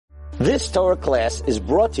This Torah class is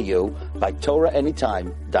brought to you by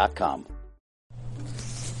TorahAnytime.com.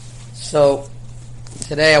 So,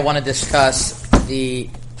 today I want to discuss the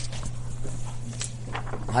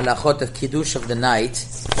halachot of Kiddush of the night,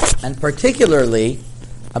 and particularly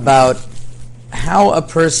about how a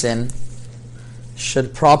person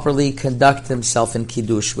should properly conduct himself in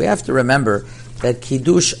Kiddush. We have to remember that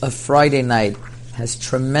Kiddush of Friday night has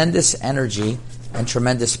tremendous energy and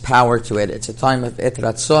tremendous power to it. It's a time of et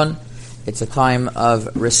ratzon. It's a time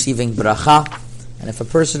of receiving bracha. And if a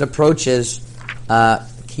person approaches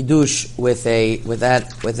Kiddush with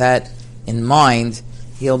that in mind,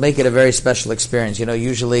 he'll make it a very special experience. You know,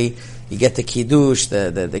 usually you get the Kiddush,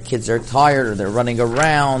 the kids are tired or they're running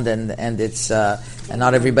around, and it's and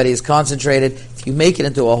not everybody is concentrated. If you make it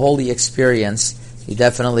into a holy experience, you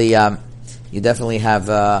definitely have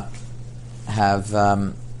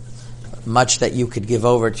much that you could give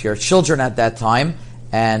over to your children at that time,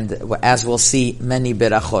 and as we'll see, many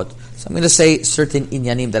berachot. So I'm going to say certain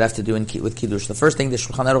inyanim that have to do with Kiddush. The first thing the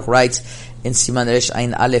Shulchan Aruch writes in Siman Resh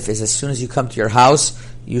Ayin Aleph is, as soon as you come to your house,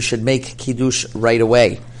 you should make Kiddush right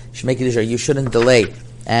away. You should make Kiddush, you shouldn't delay.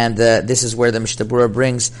 And this is where the Mishnah Berurah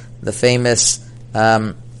brings the famous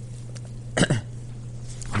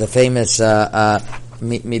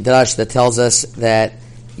midrash that tells us that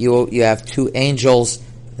you have two angels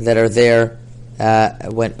that are there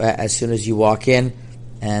as soon as you walk in,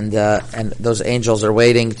 and those angels are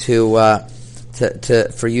waiting for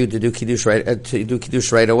you to do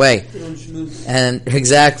Kiddush right away. And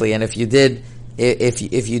exactly, and if you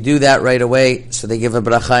do that right away, so they give a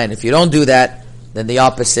bracha, and if you don't do that, then the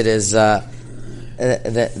opposite is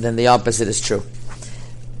true.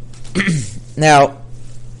 Now,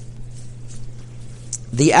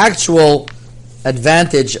 the actual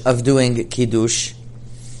advantage of doing Kiddush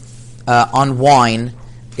on wine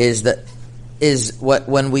is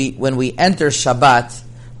when we enter Shabbat,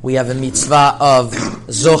 we have a mitzvah of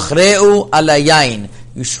Zochreu ala yain.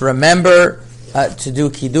 You should remember to do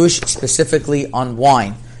Kiddush specifically on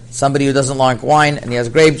wine. Somebody who doesn't like wine and he has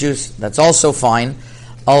grape juice, that's also fine.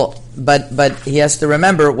 But he has to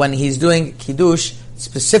remember when he's doing Kiddush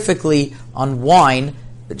specifically on wine,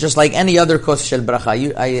 just like any other kos shel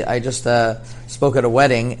bracha. I just spoke at a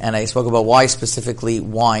wedding, and I spoke about why specifically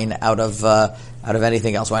wine out of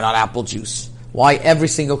anything else. Why not apple juice? Why every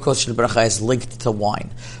single kos shel bracha is linked to wine?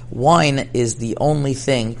 Wine is the only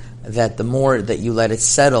thing that the more that you let it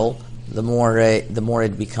settle, the more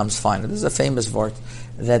it becomes fine. This is a famous vort,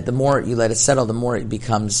 that the more you let it settle, the more it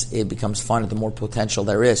becomes fine, the more potential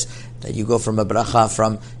there is. That you go from a bracha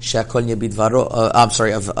from she'akol niyeh bidvaro,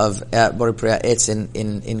 of borei priya etz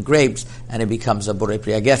in grapes, and it becomes a borei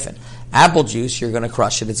priya gefen. Apple juice, you're going to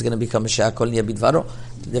crush it. It's going to become a she'akol niyeh bidvaro.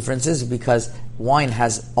 The difference is because wine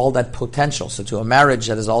has all that potential. So to a marriage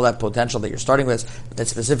that has all that potential that you're starting with, that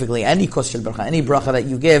specifically any kos shel bracha, any bracha that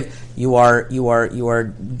you give, you are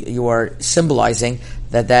symbolizing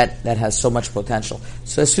that has so much potential.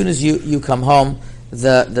 So as soon as you come home,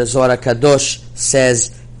 the Zohar Kadosh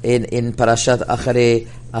says in Parashat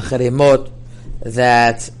Acharei Mot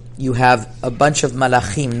that you have a bunch of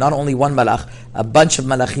malachim, not only one malach, a bunch of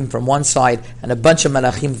malachim from one side and a bunch of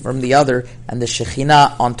malachim from the other, and the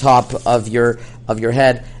Shekhinah on top of your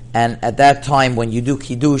head. And at that time, when you do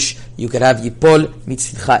Kiddush, you could have Yipol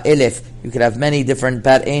Mitzidcha Elef. You could have many different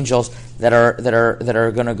bad angels that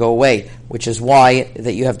are going to go away. Which is why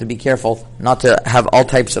that you have to be careful not to have all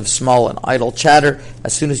types of small and idle chatter.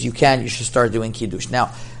 As soon as you can, you should start doing Kiddush.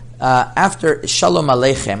 Now, after Shalom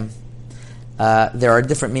Aleichem, there are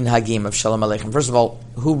different minhagim of Shalom Aleichem. First of all,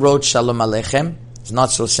 who wrote Shalom Aleichem? It's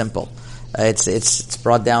not so simple. It's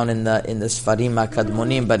brought down in the Sfarim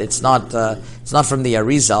HaKadmonim, but it's not from the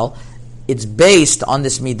Arizal. It's based on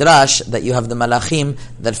this midrash that you have the malachim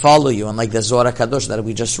that follow you, and like the Zohar Kadosh that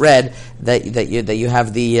we just read, that you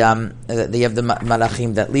have the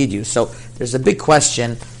malachim that lead you. So there's a big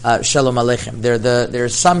question. Shalom Aleichem.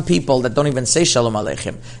 There's some people that don't even say Shalom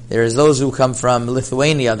Aleichem. There's those who come from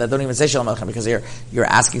Lithuania that don't even say Shalom Aleichem because you're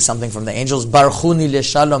asking something from the angels. Baruchuni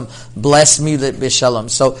leShalom, bless me b'Shalom.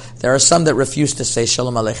 So there are some that refuse to say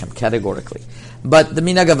Shalom Aleichem categorically. But the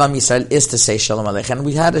minhag of Am Yisrael is to say Shalom Aleichem. And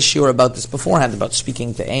we had a shiur about this beforehand, about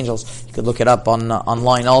speaking to angels. You could look it up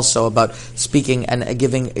online also, about speaking and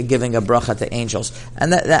giving a bracha to angels.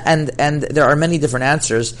 And there are many different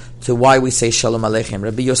answers to why we say Shalom Aleichem.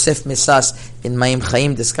 Rabbi Yosef Misas in Ma'im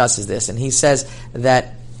Chaim discusses this, and he says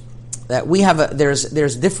that we have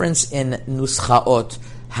there's difference in nuschaot,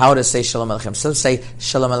 how to say Shalom Aleichem. Some say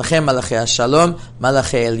Shalom Aleichem, Malachei Shalom,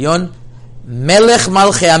 Malachei Elyon, Melech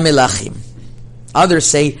Malchei HaMelachim. Others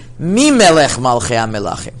say Mi Melech Malchei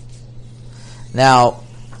HaMelachim. Now,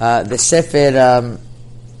 the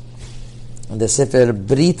Sefer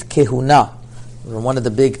Brit Kehuna, one of the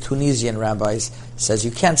big Tunisian rabbis, says you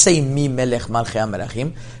can't say Mi Melech Malchei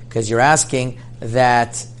HaMelachim because you're asking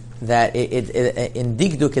that in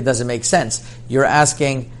Digduk it doesn't make sense. You're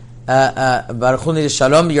asking Baruchuni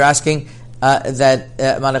Shalom. You're asking that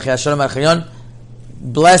Malachei Shalom Malchayon,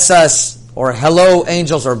 bless us, or hello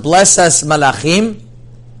angels, or bless us Malachim.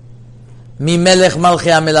 Mi Melech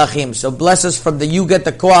Malchei HaMelachim. So bless us from you get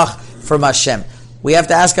the koach from Hashem. We have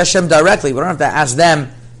to ask Hashem directly. We don't have to ask them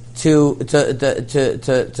to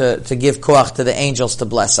give koach to the angels to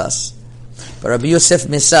bless us. But Rabbi Yosef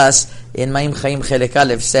Misas in Ma'im Chaim Chelek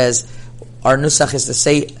Aleph says our nusach is to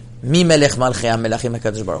say Mi Melech Malchei HaMelachim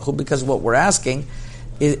HaKadosh Baruch Hu, because what we're asking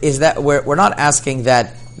is that we're not asking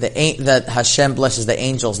that that Hashem blesses the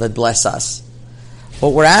angels that bless us.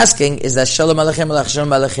 What we're asking is that Shalom Aleichem Melech Shalom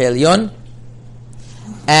Aleichem Elyon,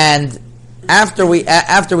 and after we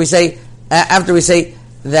say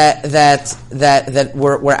that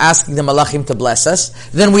we're asking the Malachim to bless us,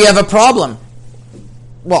 then we have a problem.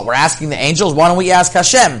 Well, we're asking the angels, why don't we ask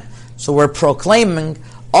Hashem? So we're proclaiming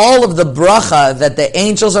all of the bracha that the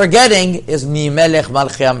angels are getting is Mi Melech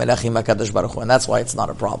Malchei HaMelachim HaKadosh Baruch Hu, and that's why it's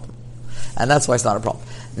not a problem.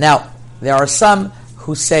 Now, there are some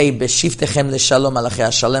who say B'shiftechem l'shalom Malachei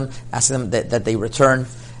HaShalom, asking them that they return,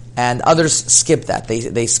 and others skip that.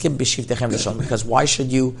 They skip B'shiftechem l'shalom, because why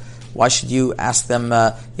should you ask them?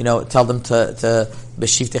 Tell them to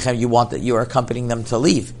B'shiftechem. You want that you are accompanying them to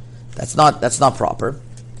leave. That's not proper.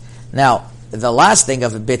 Now, the last thing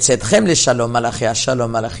of B'tzetchem l'shalom Malachei HaShalom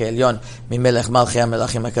Malachei Elyon Mimelech Malchei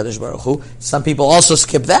HaMelachim HaKadosh Baruch Hu. Some people also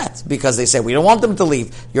skip that because they say we don't want them to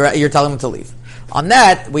leave. You're telling them to leave. On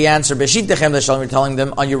that, we answer B'shiftechem l'shalom. You're telling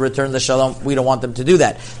them on your return the shalom. We don't want them to do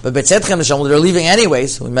that. But B'tzetchem l'shalom, they're leaving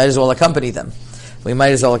anyways. We might as well accompany them.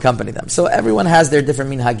 So everyone has their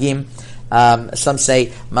different minhagim. Some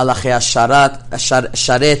say Malachei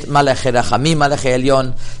Sharet, Malachei Rachamim, Malachei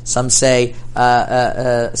Elyon. Some say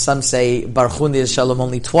Baruchuni Shalom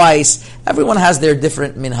only twice. Everyone has their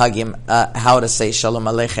different minhagim how to say Shalom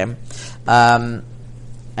Aleichem,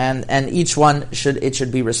 and each one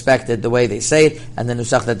should be respected the way they say it and the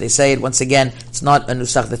nusach that they say it. Once again, it's not a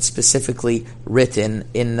nusach that's specifically written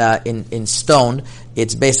in stone.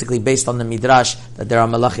 It's basically based on the midrash that there are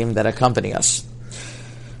malachim that accompany us.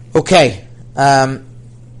 Okay.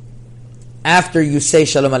 After you say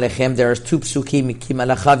Shalom Aleichem, there are two psukim. Ki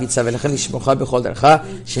malacha vitzav elechem lishmocha b'chol dercha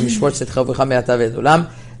shemishmor tzedcha v'cha me'ata v'ed olam.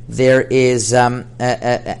 There is,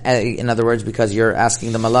 in other words, because you're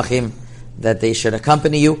asking the malachim that they should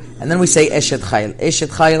accompany you. And then we say Eshet Chayil. Eshet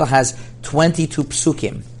Chayil has 22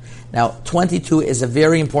 psukim. Now, 22 is a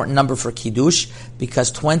very important number for Kiddush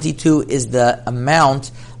because 22 is the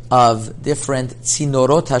amount of different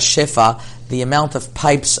tzinorot HaShefa, the amount of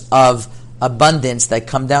pipes of abundance that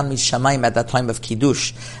come down Mishamayim at that time of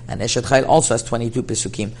Kiddush. And Eshet Chayil also has 22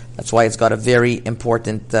 psukim. That's why it's got a very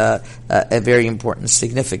important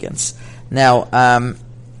significance. Now,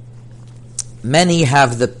 many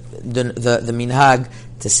have the minhag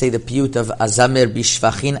to say the piyut of Azamir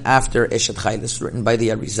Bishvachin after Eshet Chayil. It's written by the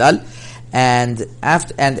Arizal, and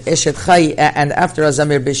after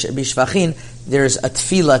Azamir Bishvachin, there's a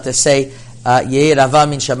tefillah to say Yehi Rava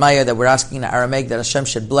min Shamaya, that we're asking in Aramaic that Hashem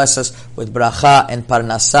should bless us with bracha and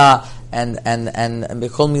parnasa and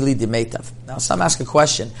Bechol Mili Dimeitav. Now, some ask a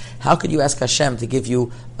question: how could you ask Hashem to give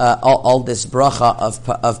you all this bracha of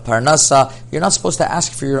parnasa? You're not supposed to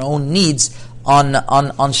ask for your own needs on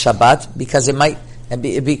Shabbat because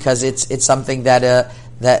it's something that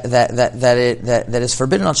is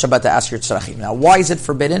forbidden on Shabbat to ask your tzarachim. Now, why is it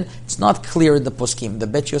forbidden? It's not clear in the poskim. The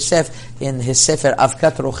Bet Yosef in his Sefer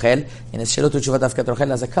Avkat Rochel, in his Shelot U'Tshuvat Avkat Rochel,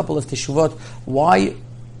 has a couple of teshuvot why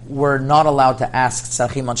we're not allowed to ask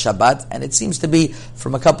tzarachim on Shabbat, and it seems to be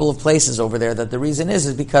from a couple of places over there that the reason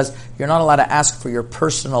is because you're not allowed to ask for your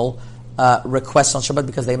personal requests on Shabbat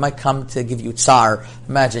because they might come to give you tsar.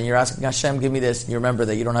 Imagine you're asking Hashem, give me this, and you remember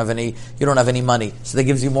that you don't have any money, so that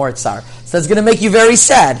gives you more tsar. So that's going to make you very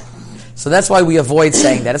sad. So that's why we avoid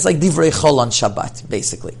saying that. It's like divrei chol on Shabbat,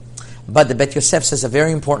 basically. But the Bet Yosef says a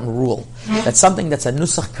very important rule, that something that's a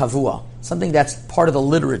nusach kavua, something that's part of the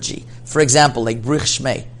liturgy. For example, like Brich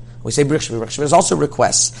Shmei. We say Brich Shmei. Brich Shmei is also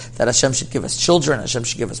requests that Hashem should give us children, Hashem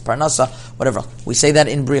should give us parnasa, whatever. We say that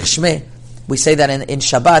in Brich Shmei. We say that in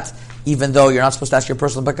Shabbat, even though you're not supposed to ask your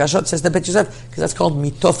personal bakashot, says the Bet Yosef, because that's called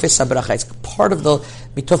mitofes habracha. It's part of the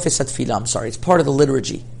mitofes hatfilah. It's part of the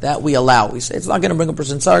liturgy that we allow. We say it's not going to bring a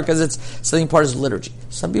person tsar because it's something part of his liturgy.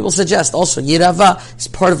 Some people suggest also Yirava is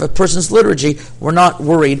part of a person's liturgy. We're not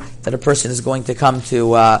worried that a person is going to come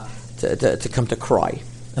to come to cry.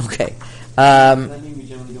 Okay. Does that mean we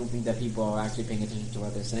generally don't think that people are actually paying attention to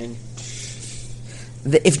what they're saying?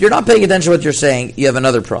 If you're not paying attention to what you're saying, you have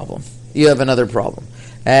another problem.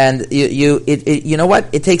 And you know what?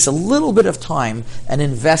 It takes a little bit of time and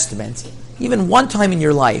investment, even one time in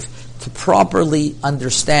your life, to properly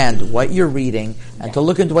understand what you're reading and to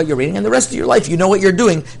look into what you're reading. And the rest of your life, you know what you're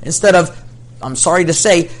doing, instead of, I'm sorry to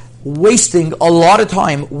say, wasting a lot of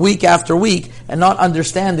time week after week and not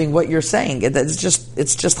understanding what you're saying. It's just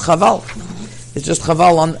chaval. It's just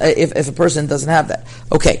chaval on if a person doesn't have that.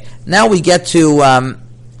 Okay, now we get to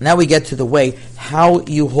the way how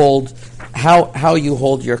you hold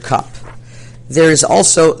your cup. There's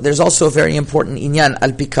also a very important inyan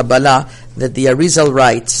al pi Kabbalah that the Arizal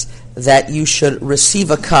writes that you should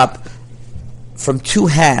receive a cup from two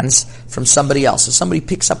hands from somebody else. So somebody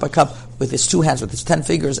picks up a cup with his two hands, with his 10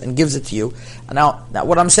 fingers, and gives it to you. And now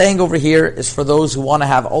what I'm saying over here is for those who want to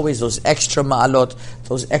have always those extra ma'alot,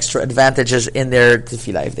 those extra advantages in their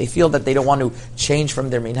tefillah. If they feel that they don't want to change from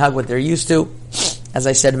their minhag, what they're used to, as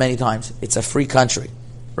I said many times, it's a free country,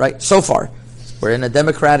 right? So far, we're in a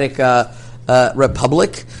democratic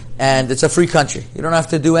republic, and it's a free country. You don't have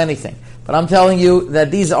to do anything. But I'm telling you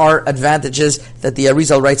that these are advantages that the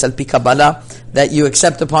Arizal writes al pi Kabbalah, that you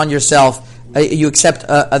accept upon yourself. You accept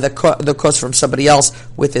the kos from somebody else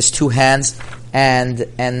with his two hands, and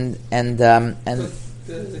The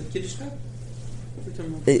Kiddush cup?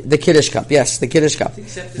 the Kiddush cup. Yes, the Kiddush cup.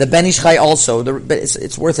 The Ben Ish Chai also.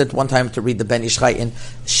 It's worth it one time to read the Ben Ish Chai in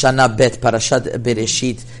Shana Bet Parashat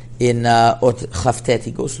Bereshit in Ot Chavtet.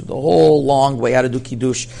 He goes through the whole long way how to do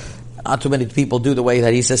Kiddush. Not too many people do the way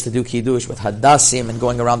that he says to do Kiddush, with Hadassim and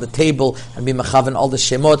going around the table and be mechaven all the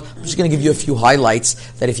Shemot. I'm just going to give you a few highlights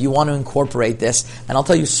that if you want to incorporate this, and I'll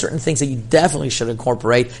tell you certain things that you definitely should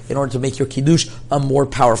incorporate in order to make your Kiddush a more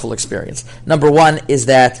powerful experience. Number one is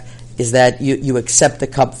that you accept the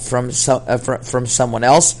cup from someone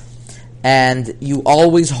else, and you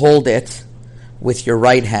always hold it with your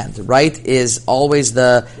right hand. Right is always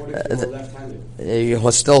you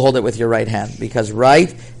still hold it with your right hand, because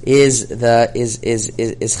right is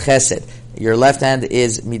chesed. Your left hand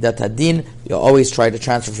is midat hadin. You always try to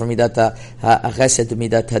transfer from midat chesed to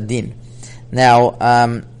midat hadin.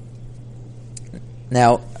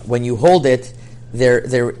 Now, when you hold it,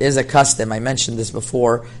 there is a custom. I mentioned this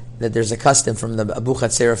before, that there's a custom from the Abu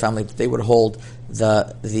Chatzera family that they would hold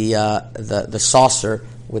the saucer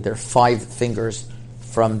with their 5 fingers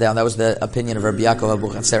from down. That was the opinion of Rabbi Yaakov Abu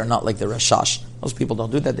Chatzera, not like the Rashash. Most people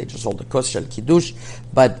don't do that; they just hold the kos shel kiddush.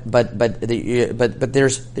 But there's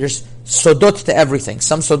sodot to everything.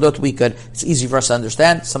 Some sodot it's easy for us to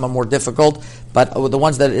understand. Some are more difficult. But the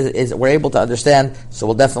ones that we're able to understand, so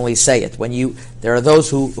we'll definitely say it. There are those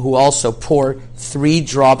who also pour 3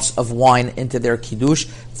 drops of wine into their kiddush,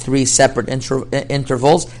 3 separate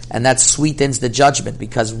intervals, and that sweetens the judgment,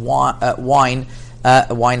 because wine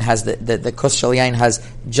has the kos shel yain has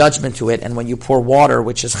judgment to it, and when you pour water,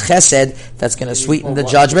 which is chesed, that's going to sweeten the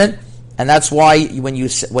judgment, and that's why when you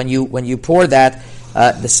pour that,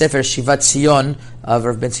 the Sefer Shivat Tzion of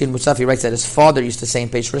Rav Ben Zion Musafi writes that his father used to say in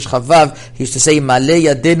Peish Rish Chavav, he used to say Malei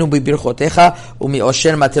yadenu bibirchotecha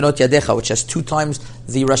umiosher matenot yadecha, which has 2 times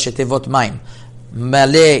the Rashi Tevot Maim.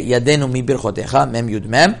 Malei yadenu bibirchotecha mem yud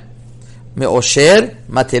mem. Me'osher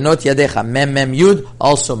matenot yadecha mem yud,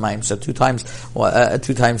 also maim, so 2 times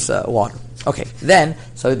water. Okay, then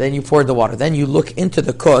you pour the water. Then you look into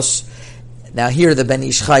the kos. Now here the Ben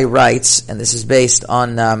Ish Chai writes, and this is based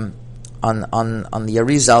on the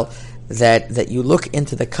Arizal, that you look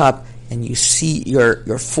into the cup and you see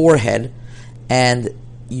your forehead, and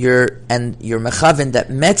your mechaven that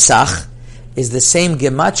metzach is the same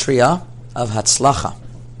gematria of hatzlacha.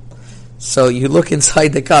 So you look inside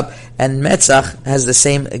the cup, and metzach has the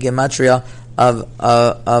same gematria of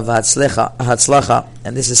hatzlacha,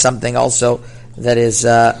 and this is something also that is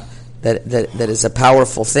a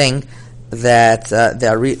powerful thing that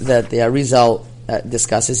the Arizal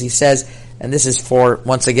discusses. He says, and this is for,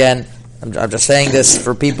 once again, I'm just saying this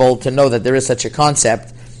for people to know that there is such a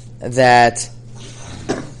concept, that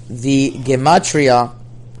the gematria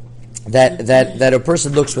that a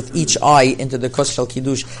person looks with each eye into the kos shel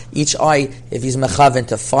kiddush, each eye, if he's mechaven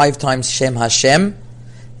to 5 times Shem Hashem,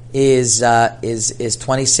 is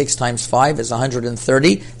 26 times 5 is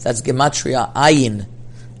 130. That's gematria ayin.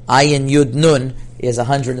 Ayin Yud Nun is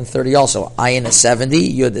 130 also. Ayin is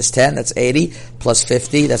 70, Yud is 10, that's 80, plus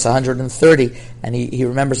 50, that's 130. And he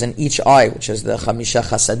remembers in each eye, which is the Chamisha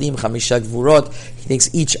Chasadim, Chamisha Gvurot, he thinks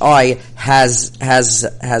each eye has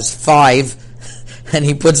 5, and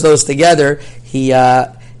he puts those together, he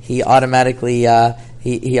automatically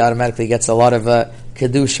gets a lot of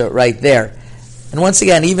kedusha right there. And once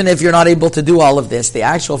again, even if you're not able to do all of this, the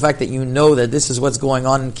actual fact that you know that this is what's going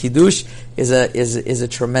on in Kiddush is a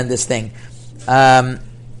tremendous thing.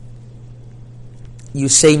 You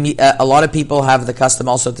say, a lot of people have the custom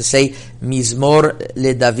also to say Mizmor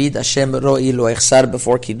le David Hashem ro'i lo echsar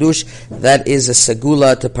before Kiddush. That is a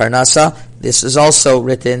segula to Parnasa. This is also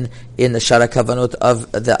written in the Shara Kavanot of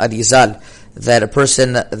the Arizal, that a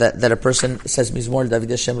person says Mizmor le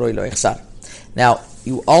David Hashem ro'i lo echsar. Now,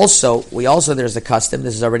 we also there's a custom.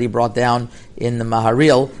 This is already brought down in the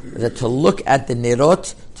Maharil, that to look at the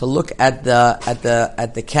nerot, to look at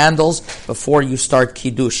the candles before you start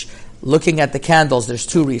Kiddush. Looking at the candles, there's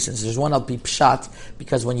two reasons. There's one, I'll be pshat,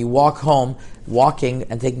 because when you walk home, walking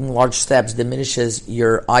and taking large steps diminishes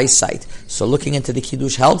your eyesight. So looking into the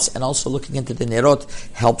Kiddush helps, and also looking into the Nerot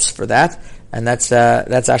helps for that. And that's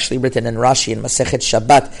actually written in Rashi, in Masechet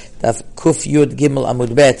Shabbat, Daf Kuf Yud Gimel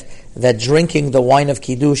Amud Bet, that drinking the wine of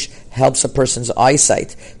Kiddush helps a person's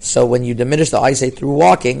eyesight. So when you diminish the eyesight through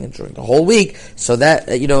walking during the whole week, so that,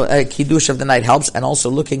 Kiddush of the night helps, and also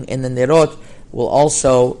looking in the Nerot will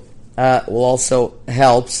also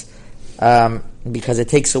helps because it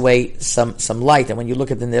takes away some light, and when you look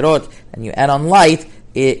at the nerot and you add on light,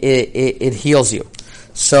 it heals you.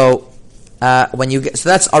 So so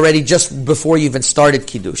that's already just before you even started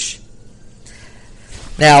Kiddush.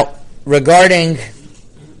 Now regarding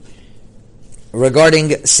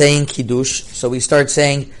saying Kiddush, so we start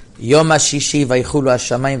saying Yom HaShishi vaychulu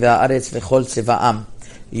hashamayim ve'haaretz v'chol tziva'am.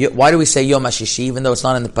 Why do we say Yom HaShishi even though it's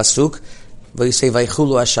not in the pasuk? We say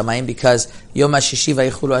Vaychulu Hashamayim because Yom HaShishi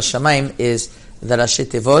Vaychulu Hashamayim is the Rashi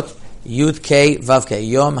Tevot Yud Kei Vav Kei.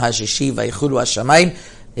 Yom HaShishi Vaychulu Hashamayim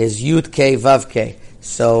is Yud Kei Vav Kei.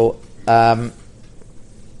 So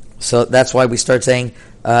that's why we start saying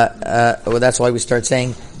Yom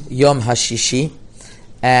HaShishi,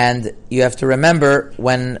 and you have to remember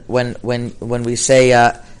when we say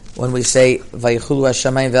Vaychulu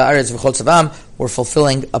Hashamayim ve'aretz v'chol tzavam, we're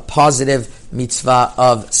fulfilling a positive mitzvah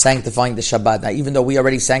of sanctifying the Shabbat. Now, even though we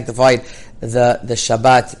already sanctified the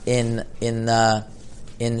Shabbat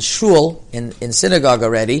in shul, in synagogue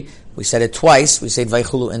already, we said it twice. We said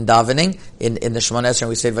Vaychulu in davening in the Shemona Esrei, and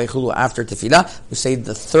we said Vaychulu after Tefillah. We say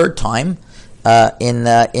the third time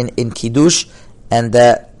in Kiddush, and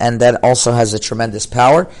that also has a tremendous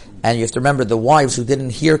power. And you have to remember the wives who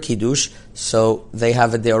didn't hear Kiddush, so they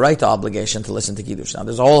have a deoraita obligation to listen to Kiddush. Now,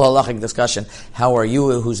 there's a whole halachic discussion. How are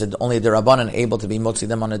you, who's only the Rabbanan, able to be motzi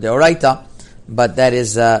them on a deoraita? But that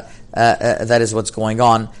is what's going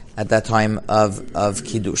on at that time of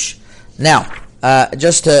Kiddush. Now,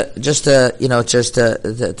 just to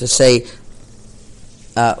say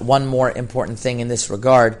one more important thing in this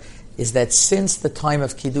regard is that since the time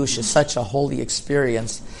of Kiddush is such a holy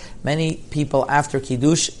experience, many people after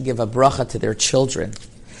Kiddush give a bracha to their children.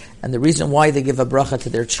 And the reason why they give a bracha to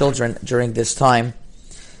their children during this time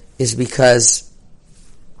is because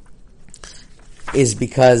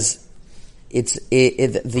it's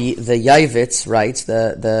the Yavitz writes,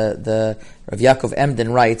 the Rav Yaakov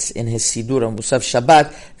Emden writes in his Sidur on Musaf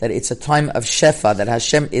Shabbat that it's a time of Shefa, that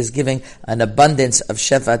Hashem is giving an abundance of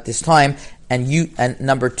Shefa at this time. And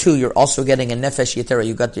number two, you're also getting a Nefesh Yetera.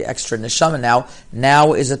 You got the extra Neshama now.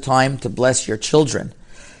 Now is a time to bless your children.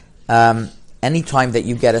 Any time that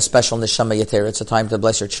you get a special Neshama Yetera, it's a time to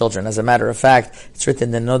bless your children. As a matter of fact, it's written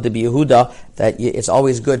in the Nod Yehuda that it's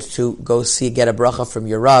always good to go get a bracha from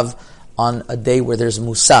your Rav on a day where there's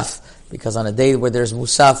Musaf. Because on a day where there's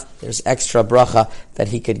Musaf, there's extra bracha that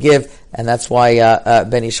he could give. And that's why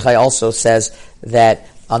Ben Ish Chai also says that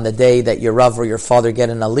on the day that your Rav or your father get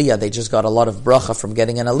an Aliyah, they just got a lot of bracha from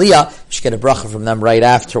getting an Aliyah, you should get a bracha from them right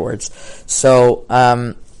afterwards. So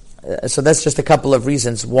that's just a couple of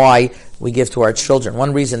reasons why we give to our children.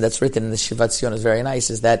 One reason that's written in the Shivat Zion is very nice,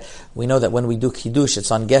 is that we know that when we do Kiddush,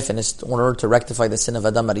 it's on Geffen, it's in order to rectify the sin of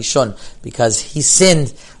Adam Arishon, because he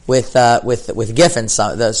sinned with Geffen,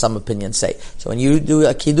 some opinions say. So when you do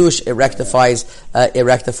a Kiddush, it rectifies that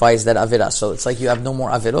Avirah. So it's like you have no more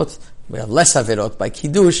Avirot. We have less Avirot by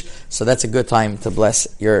Kiddush, so that's a good time to bless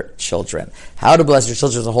your children. How to bless your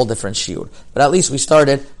children is a whole different shiur. But at least we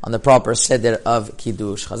started on the proper seder of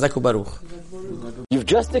Kiddush. Chazak u'baruch. You've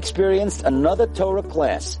just experienced another Torah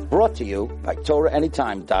class brought to you by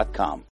TorahAnytime.com.